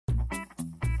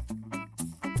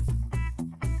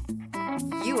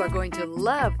You are going to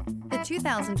love the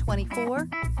 2024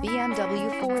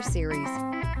 BMW 4 Series.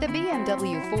 The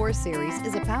BMW 4 Series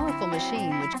is a powerful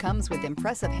machine which comes with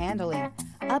impressive handling,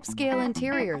 upscale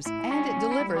interiors, and it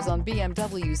delivers on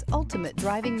BMW's ultimate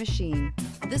driving machine.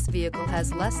 This vehicle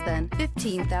has less than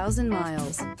 15,000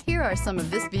 miles. Here are some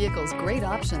of this vehicle's great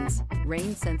options: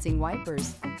 rain-sensing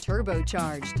wipers,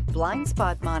 turbocharged, blind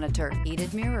spot monitor,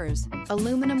 heated mirrors,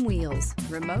 aluminum wheels,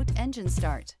 remote engine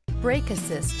start, brake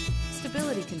assist,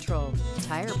 stability control,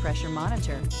 tire pressure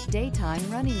monitor, daytime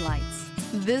running lights.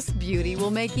 This beauty will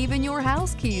make even your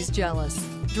house keys jealous.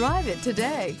 Drive it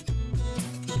today.